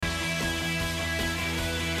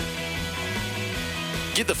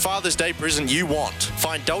Get the Father's Day present you want.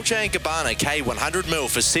 Find Dolce & Gabbana K100ml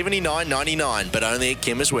for $79.99, but only at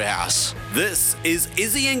Chemist Warehouse. This is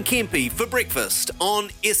Izzy and Kempy for breakfast on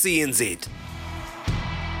SENZ.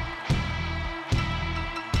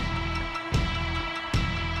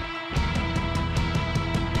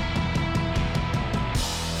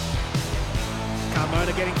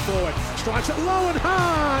 Carmona getting forward, strikes it low and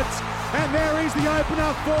hard, and there is the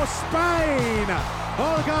opener for Spain.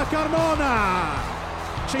 Olga Carmona.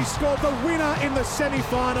 She scored the winner in the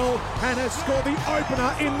semi-final and has scored the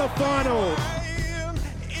opener in the final.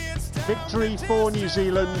 Victory for New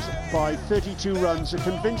Zealand by 32 runs, a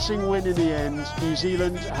convincing win in the end. New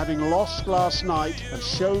Zealand, having lost last night, have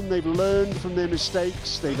shown they've learned from their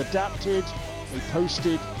mistakes, they've adapted, they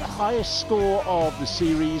posted the highest score of the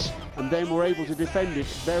series and then were able to defend it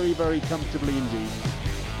very, very comfortably indeed.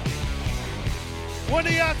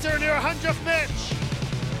 Winiata in her 100th match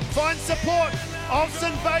finds support.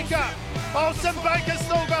 Olsen Baker. Olsen Baker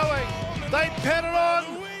still going. They pat it on.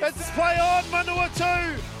 It's play on.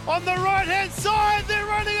 Manawatu on the right hand side. They're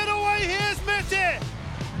running it away. Here's Mete.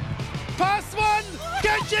 Past one.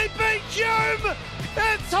 Can she beat Hume?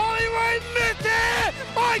 It's Hollywood Mete.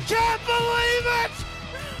 I can't believe it.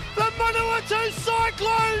 The Manawatu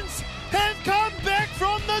Cyclones have come back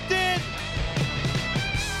from the dead.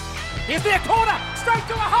 Here's their corner, straight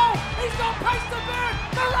to a hole. He's got pace to burn.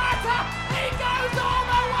 Murata, he goes all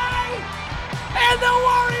the way. And the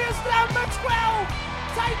Warriors number 12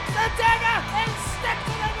 takes the dagger and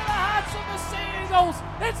sticks it into the hearts of the Sea Eagles.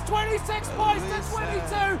 It's 26 points to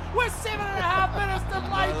 22 with 7.5 minutes to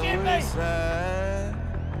play, Kempy.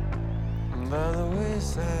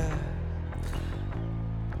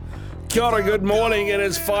 Kia ora, good morning. It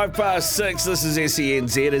is 6:05. This is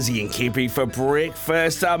SENZ, Izzy and Kempy for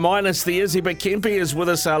breakfast. Minus the Izzy, but Kempy is with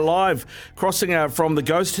us live, crossing out from the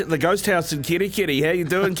ghost house in Kirikiri. How you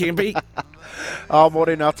doing, Kempy?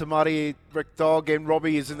 Morning, Atamari, Rick Dog, and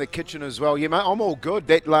Robbie is in the kitchen as well. Yeah, mate, I'm all good.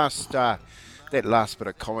 That last bit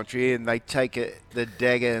of commentary, and they take the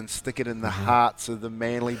dagger and stick it in the hearts of the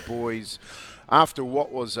Manly boys. After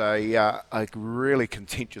what was a really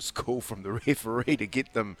contentious call from the referee to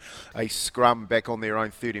get them a scrum back on their own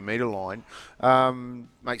 30-metre line.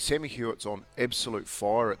 Mate, Sammy Hewitt's on absolute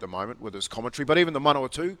fire at the moment with his commentary, but even the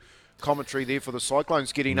Manawatu commentary there for the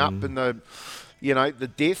Cyclones getting up in the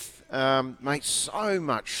death. Mate, so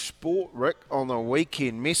much sport, Rick, on the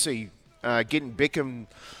weekend. Messi getting Beckham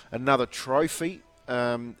another trophy.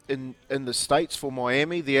 In the States for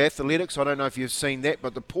Miami, the athletics, I don't know if you've seen that,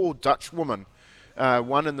 but the poor Dutch woman,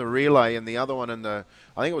 one in the relay and the other one in the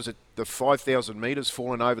 5,000 metres,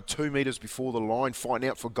 falling over 2 metres before the line, fighting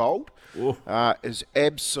out for gold, is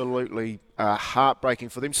absolutely heartbreaking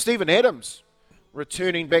for them. Stephen Adams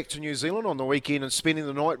returning back to New Zealand on the weekend and spending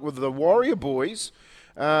the night with the Warrior boys.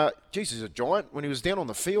 He's a giant. When he was down on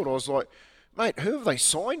the field, I was like, mate, who have they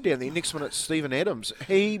signed down there? Next minute, Stephen Adams.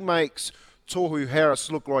 He makes Tohu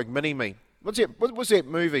Harris look like Mini-Me. What was that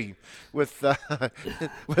movie with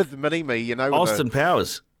with Mini-Me? You know, Austin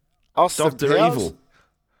Powers. Dr. Evil.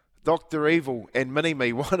 Dr. Evil and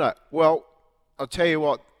Mini-Me. Well, I'll tell you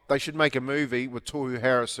what. They should make a movie with Tohu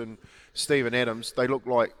Harris and Stephen Adams. They look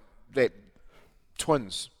like that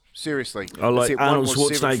twins. Seriously. I like Arnold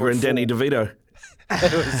Schwarzenegger and Danny DeVito.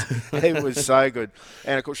 It was so good.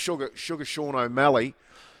 And of course, Sugar Sean O'Malley,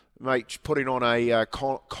 mate, putting on a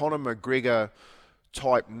Conor McGregor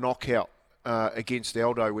type knockout against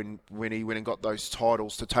Aldo when he went and got those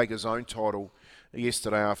titles to take his own title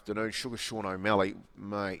yesterday afternoon. Sugar Sean O'Malley,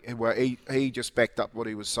 mate, well, he just backed up what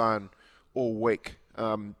he was saying all week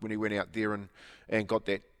when he went out there and got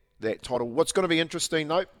that title. What's going to be interesting,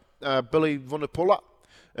 though, Billy Vunipola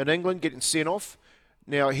in England getting sent off.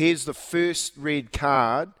 Now, here's the first red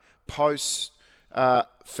card post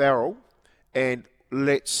Farrell, and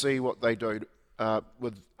let's see what they do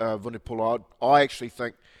with Vunipola. I actually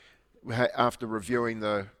think, after reviewing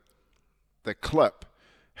the clip,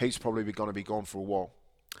 he's probably going to be gone for a while.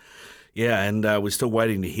 Yeah, and we're still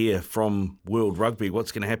waiting to hear from World Rugby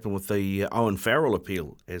what's going to happen with the Owen Farrell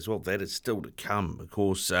appeal as well. That is still to come, of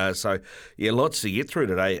course. So, lots to get through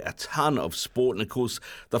today. A ton of sport. And, of course,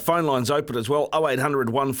 the phone line's open as well, 0800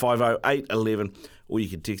 150 811. Or you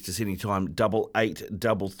can text us anytime,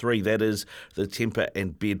 8833. That is the Temper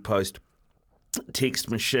and Bedpost text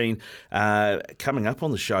machine. Coming up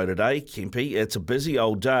on the show today, Kempy, it's a busy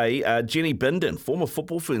old day. Jenny Bindon, former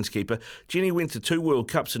Football Ferns keeper. Jenny went to 2 World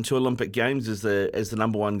Cups and 2 Olympic Games as the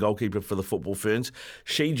number one goalkeeper for the Football Ferns.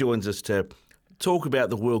 She joins us to talk about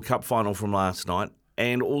the World Cup final from last night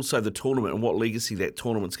and also the tournament and what legacy that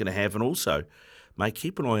tournament's going to have, and also, mate,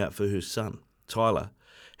 keep an eye out for her son. Tyler.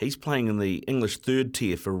 He's playing in the English third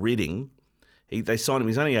tier for Reading. They signed him.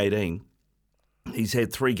 He's only 18. He's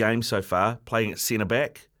had 3 games so far, playing at centre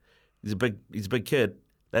back. He's a big kid.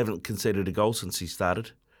 They haven't conceded a goal since he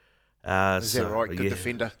started. Is that right? Good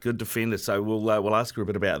defender. Good defender. So we'll ask her a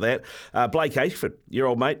bit about that. Blake Ashford, your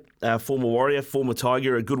old mate, former Warrior, former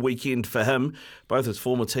Tiger. A good weekend for him. Both his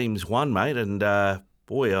former teams won, mate. And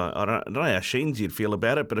boy, I don't know how Sheens you'd feel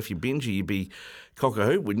about it, but if you're Benji, you'd be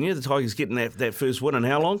cock-a-hoop, wouldn't you? The Tigers getting that first win in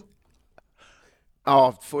how long?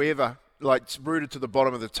 Oh, forever. Like, it's rooted to the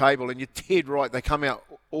bottom of the table, and you're dead right. They come out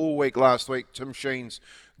all week last week. Tim Sheens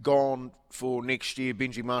gone for next year.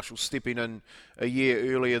 Benji Marshall stepping in a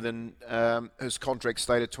year earlier than his contract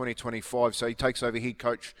stated 2025, so he takes over head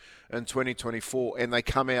coach in 2024, and they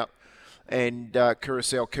come out and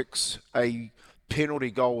Curacao kicks a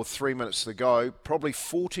penalty goal with 3 minutes to go, probably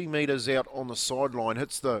 40 metres out on the sideline,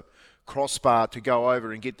 hits the crossbar to go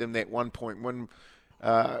over and get them that 1-point win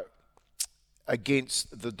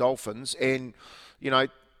against the Dolphins. And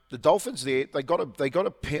the Dolphins there, they got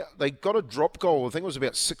a drop goal. I think it was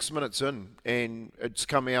about 6 minutes in, and it's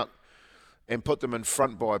come out and put them in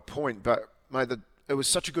front by a point. But mate, it was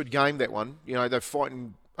such a good game, that one. They're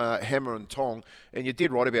fighting hammer and tong, and you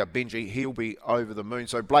did right about Benji. He'll be over the moon.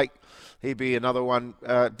 So Blake, he'd be another one,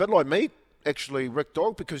 a bit like me, actually, Rick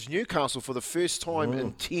Dog, because Newcastle for the first time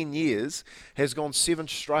in 10 years has gone 7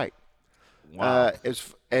 straight. Wow.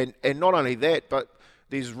 And not only that, but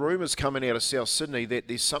there's rumours coming out of South Sydney that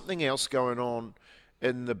there's something else going on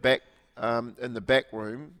in the back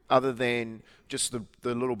room other than just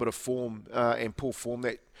the little bit of form and poor form.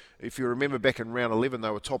 That, if you remember back in round 11, they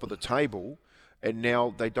were top of the table, and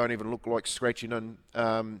now they don't even look like scratching in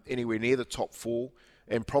anywhere near the top 4,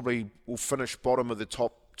 and probably will finish bottom of the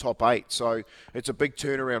top 8. So it's a big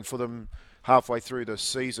turnaround for them halfway through the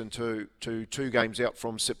season to 2 games out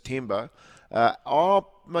from September.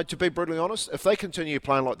 Mate, to be brutally honest, if they continue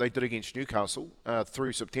playing like they did against Newcastle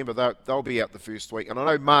through September, they'll be out the first week. And I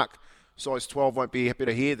know Mark, size 12, won't be happy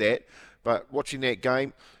to hear that, but watching that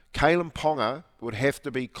game, Kalen Ponga would have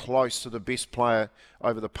to be close to the best player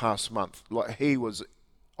over the past month. Like, he was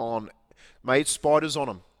made spiders on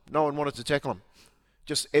him. No one wanted to tackle him.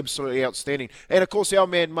 Just absolutely outstanding. And of course, our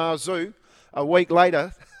man Marzu, a week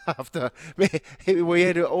later, after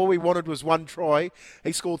all we wanted was 1 try,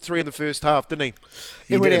 he scored 3 in the first half, didn't he?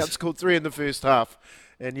 He went out and scored 3 in the first half,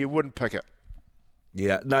 and you wouldn't pick it.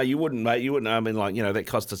 Yeah, no, you wouldn't, mate. You wouldn't. I mean, that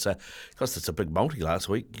cost us a big multi last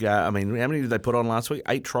week. I mean, how many did they put on last week?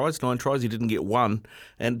 8 tries, 9 tries. He didn't get 1,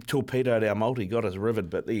 and torpedoed our multi. Got us riveted.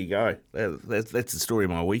 But there you go. That's the story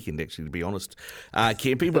of my weekend, actually, to be honest,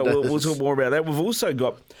 Kempy. But we'll talk more about that. We've also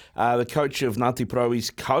got the coach of Ngāti Porou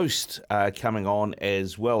East Coast coming on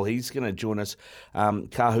as well. He's going to join us,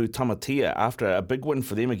 Kahu Tamatea, after a big win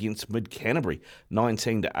for them against Mid Canterbury,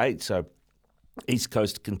 19-8. So East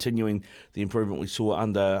Coast continuing the improvement we saw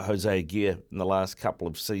under Jose Aguirre in the last couple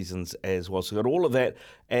of seasons as well. So we've got all of that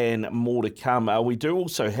and more to come. We do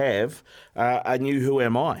also have a new Who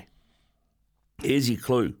Am I? Here's your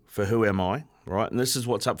clue for Who Am I? Right, and this is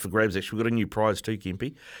what's up for grabs. Actually, we've got a new prize too,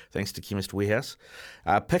 Kempy, thanks to Chemist Warehouse.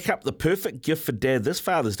 Pick up the perfect gift for Dad this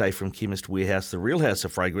Father's Day from Chemist Warehouse, the real house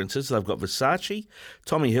of fragrances. They've got Versace,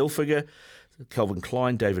 Tommy Hilfiger, Calvin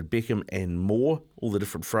Klein, David Beckham, and more. All the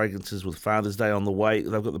different fragrances with Father's Day on the way.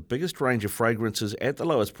 They've got the biggest range of fragrances at the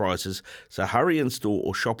lowest prices. So hurry in store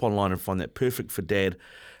or shop online and find that perfect for Dad,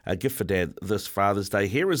 gift for Dad this Father's Day.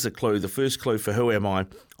 Here is the clue, the first clue for Who Am I?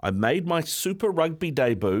 I made my Super Rugby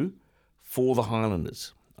debut for the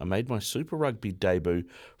Highlanders. I made my Super Rugby debut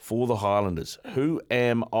for the Highlanders. Who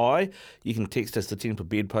am I? You can text us the Temper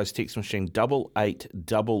Bedpost text machine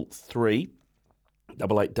 8833.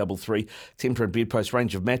 8833. Temper and Bedpost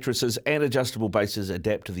range of mattresses and adjustable bases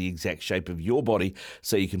adapt to the exact shape of your body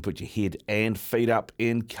so you can put your head and feet up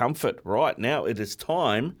in comfort. Right, now it is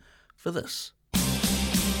time for this.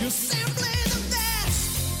 You're simply the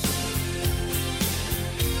best.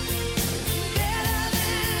 Better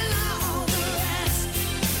than all the rest.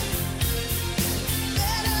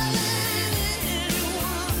 Better than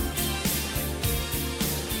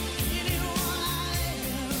anyone.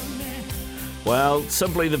 Well,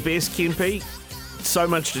 simply the best, Kempy. So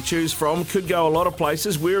much to choose from. Could go a lot of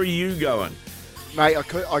places. Where are you going? Mate,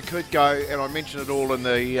 I could go, and I mentioned it all in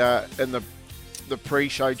the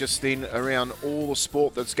pre-show just then around all the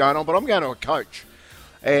sport that's going on, but I'm going to a coach.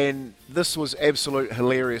 And this was absolute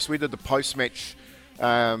hilarious. We did the post-match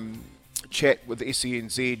chat with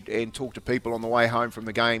SENZ and talked to people on the way home from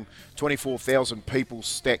the game. 24,000 people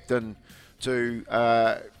stacked in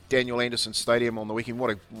to Daniel Anderson Stadium on the weekend.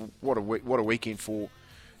 What a weekend for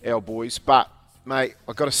our boys. But Mate,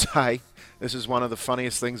 I've got to say, this is one of the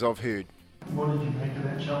funniest things I've heard. What did you make of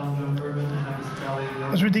that challenge on Ruben to have his belly?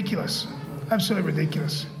 It was ridiculous. Absolutely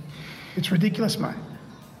ridiculous. It's ridiculous, mate.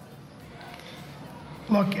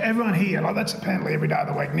 Like, everyone here, like, that's a penalty every day of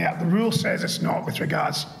the week. Now, the rule says it's not with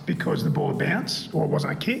regards because the ball bounced or it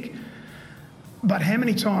wasn't a kick. But how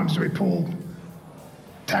many times do we pull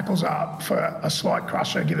tackles up for a slight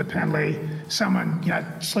crusher, give a penalty, someone,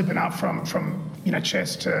 slipping up from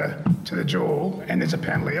chest to the jaw, and there's a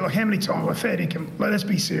penalty? Like, how many times? Well, fair dinkum. Let's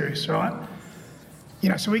be serious, right?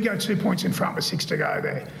 So we go 2 points in front with 6 to go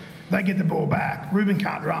there. They get the ball back. Ruben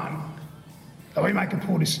can't run. We make a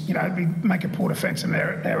poor defensive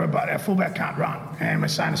error, but our fullback can't run, and we're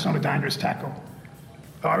saying it's not a dangerous tackle.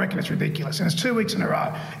 I reckon it's ridiculous, and it's 2 weeks in a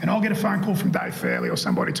row. And I'll get a phone call from Dave Fairley or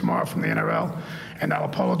somebody tomorrow from the NRL, and they'll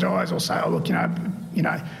apologise or say, "Oh, look,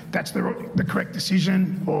 that's the correct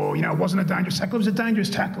decision," or it wasn't a dangerous tackle. It was a dangerous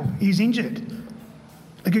tackle. He's injured.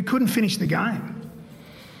 Like, he couldn't finish the game,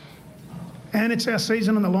 and it's our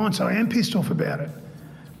season on the line, so I am pissed off about it.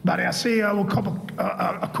 But our CEO will cop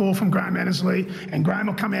a call from Graham Annesley, and Graham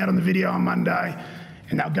will come out on the video on Monday,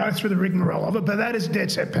 and they'll go through the rigmarole of it. But that is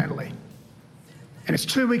dead set penalty. And it's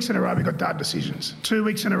 2 weeks in a row we've got dud decisions. 2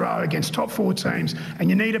 weeks in a row against top 4 teams, and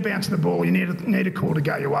you need to bounce the ball, you need a call to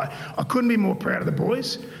go your way. I couldn't be more proud of the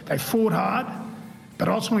boys. They fought hard, but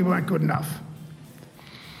ultimately weren't good enough.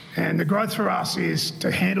 And the growth for us is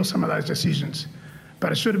to handle some of those decisions.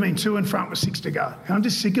 But it should have been 2 in front with 6 to go. And I'm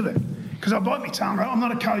just sick of it. Because I bite my tongue, right? I'm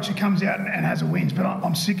not a coach who comes out and has a wins, but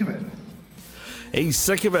I'm sick of it. He's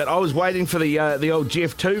sick of it. I was waiting for the old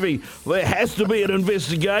Jeff Tuvey. There has to be an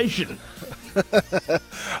investigation.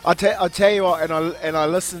 I tell you what, and I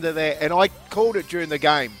listened to that, and I called it during the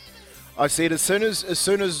game. I said as soon as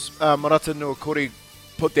Marata Nuakuri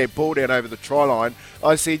put that ball down over the try line,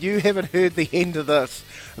 I said, you haven't heard the end of this.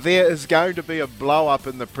 There is going to be a blow up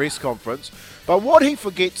in the press conference. But what he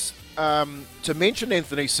forgets to mention,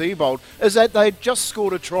 Anthony Seibold, is that they'd just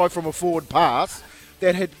scored a try from a forward pass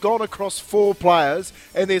that had gone across 4 players,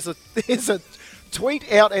 and there's a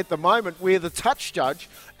tweet out at the moment where the touch judge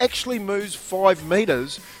actually moves 5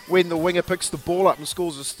 metres when the winger picks the ball up and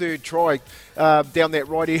scores his 3rd try down that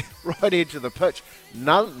right edge of the pitch.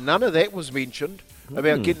 None of that was mentioned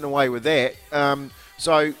about getting away with that.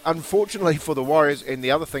 So unfortunately for the Warriors, and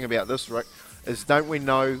the other thing about this, Rick, is don't we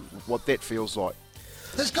know what that feels like?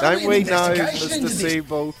 Don't we know, Mr.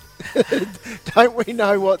 Seibold? Don't we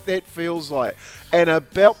know what that feels like? And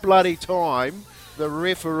about bloody time, the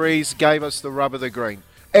referees gave us the rub of the green.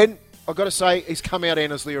 And I've got to say, he's come out,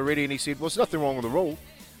 Annesley, already, and he said, well, there's nothing wrong with the rule.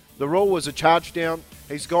 The rule was a charge down.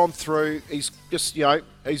 He's gone through. He's just,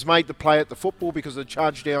 he's made the play at the football because of the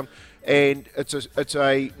charge down, and it's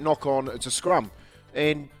a knock on. It's a scrum,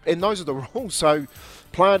 and those are the rules. So,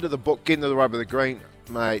 play under the book, get into the rub of the green,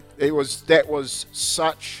 mate. That was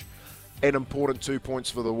such an important 2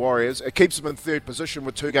 points for the Warriors. It keeps them in 3rd position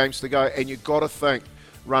with 2 games to go, and you've got to think,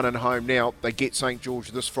 running home now, they get St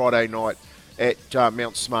George this Friday night at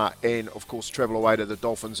Mount Smart, and of course travel away to the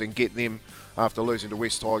Dolphins and get them after losing to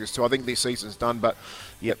West Tigers too. I think their season's done, but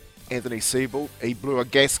yep, Anthony Seibold, he blew a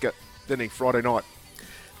gasket, didn't he, Friday night?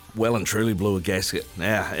 Well and truly blew a gasket.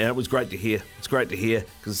 Yeah, it was great to hear. It's great to hear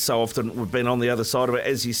because so often we've been on the other side of it.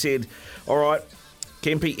 As you said, all right,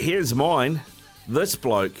 Kempy, here's mine. This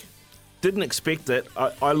bloke, didn't expect it.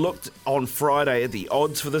 I looked on Friday at the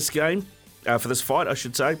odds for this game, for this fight, I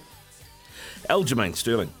should say. Aljamain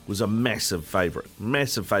Sterling was a massive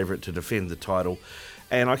favourite to defend the title,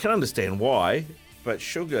 and I can understand why, but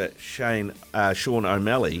Sean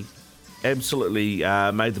O'Malley absolutely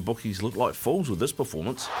made the bookies look like fools with this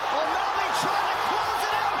performance.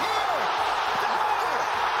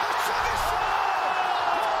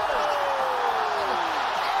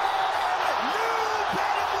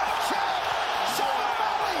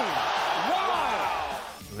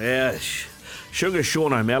 Yeah, Sugar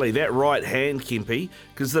Sean O'Malley, that right hand, Kempy,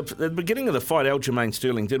 because at the beginning of the fight, Aljamain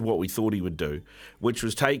Sterling did what we thought he would do, which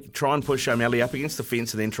was try and push O'Malley up against the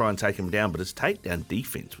fence and then try and take him down, but his takedown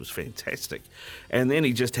defence was fantastic. And then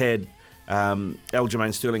he just had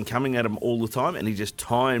Aljamain Sterling coming at him all the time, and he just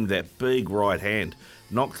timed that big right hand,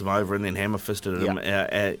 knocked him over, and then hammer-fisted him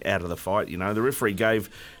out of the fight. The referee gave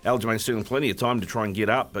Aljamain Sterling plenty of time to try and get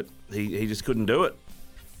up, but he just couldn't do it.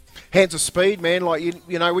 Hands of speed, man. Like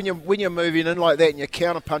when you're moving in like that and you're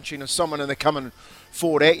counter punching someone and they're coming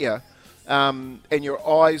forward at you, and your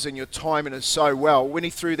eyes and your timing is so well. When he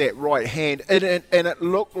threw that right hand, and it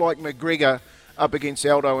looked like McGregor up against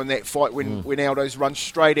Aldo in that fight when Aldo's run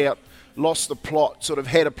straight out, lost the plot, sort of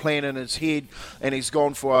had a plan in his head, and he's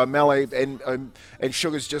gone for O'Malley, and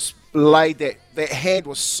Sugar's just laid that hand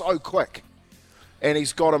was so quick. and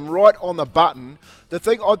he's got him right on the button. The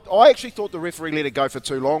thing, I actually thought the referee let it go for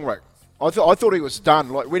too long, Rick. I thought he was done.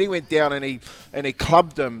 Like when he went down and he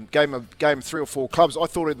clubbed him, gave him 3 or 4 clubs. I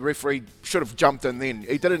thought the referee should have jumped in then.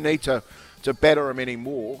 He didn't need to batter him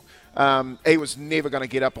anymore. He was never going to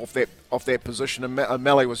get up off that position, and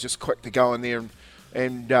O'Malley was just quick to go in there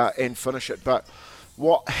and finish it. But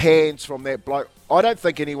what hands from that bloke? I don't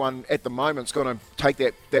think anyone at the moment's going to take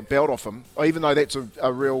that belt off him, even though that's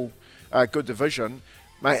a real good division.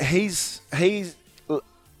 Mate, he's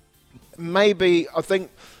maybe, I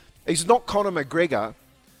think, he's not Conor McGregor,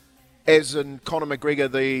 as in Conor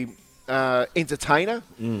McGregor the entertainer,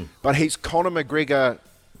 but he's Conor McGregor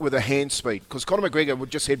with a hand speed, because Conor McGregor would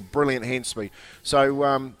just had brilliant hand speed.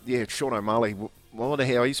 So, Sean O'Malley, I wonder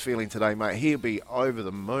how he's feeling today, mate. He'll be over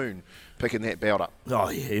the moon picking that belt up. Oh,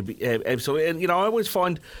 yeah, absolutely. And, I always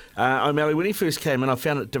find O'Malley, when he first came in, I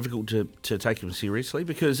found it difficult to take him seriously,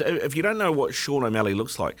 because if you don't know what Sean O'Malley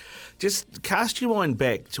looks like, just cast your mind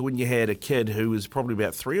back to when you had a kid who was probably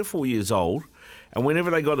about 3 or 4 years old, and whenever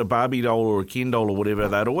they got a Barbie doll or a Ken doll or whatever,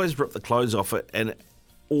 they'd always rip the clothes off it and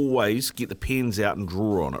always get the pens out and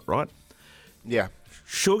draw on it, right? Yeah.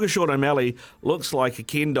 Sugar Sean O'Malley looks like a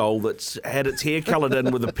Ken doll that's had its hair coloured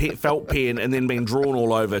in with a felt pen and then been drawn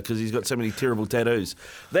all over because he's got so many terrible tattoos.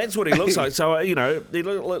 That's what he looks like. So, he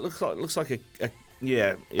looks like a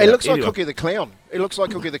yeah. He looks like Cookie the Clown. He looks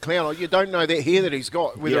like Cookie the Clown. You don't know that hair that he's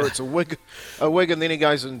got, whether it's a wig, and then he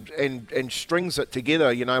goes and strings it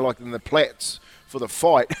together, like in the plaits for the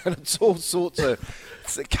fight, and it's all sorts of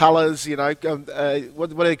colours, what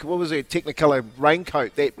was it, Technicolor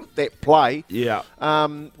raincoat, that play,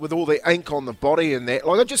 with all the ink on the body and that,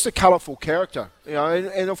 like just a colourful character,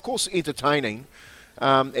 and of course entertaining,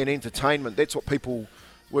 and entertainment, that's what people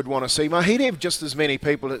would want to see. He'd have just as many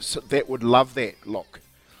people that would love that look,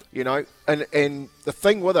 and the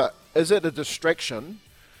thing with it, is it a distraction,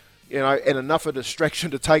 and enough a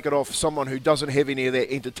distraction to take it off someone who doesn't have any of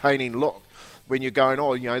that entertaining look? When you're going,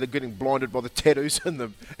 they're getting blinded by the tattoos and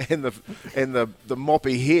the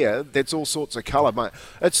moppy hair. That's all sorts of colour, mate.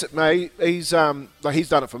 He's done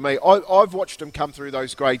it for me. I've watched him come through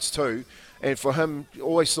those grades too, and for him,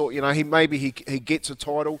 always thought, he gets a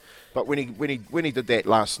title. But when he did that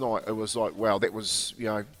last night, it was like, wow, that was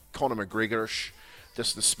Conor McGregor-ish,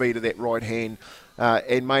 just the speed of that right hand,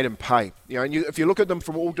 and made him pay. And if you look at them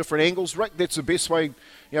from all different angles, Rick, that's the best way.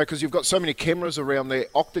 Because you've got so many cameras around the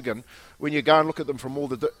octagon, when you go and look at them from all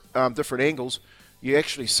the different angles, you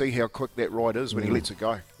actually see how quick that right is when he lets it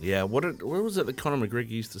go. Yeah, what was it that Conor McGregor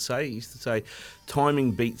used to say? He used to say,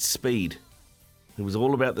 timing beats speed. It was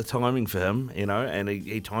all about the timing for him, and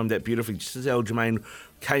he timed that beautifully. Just as Aljamain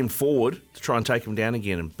came forward to try and take him down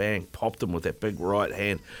again, and bang, popped him with that big right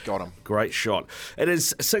hand. Got him. Great shot. It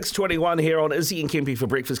is 6:21 here on Izzy and Kempy for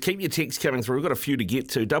breakfast. Keep your texts coming through. We've got a few to get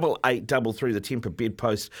to. 8833, the Temper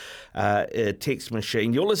Bedpost text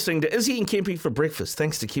machine. You're listening to Izzy and Kempy for breakfast,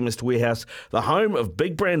 thanks to Chemist Warehouse, the home of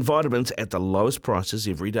big brand vitamins at the lowest prices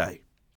every day.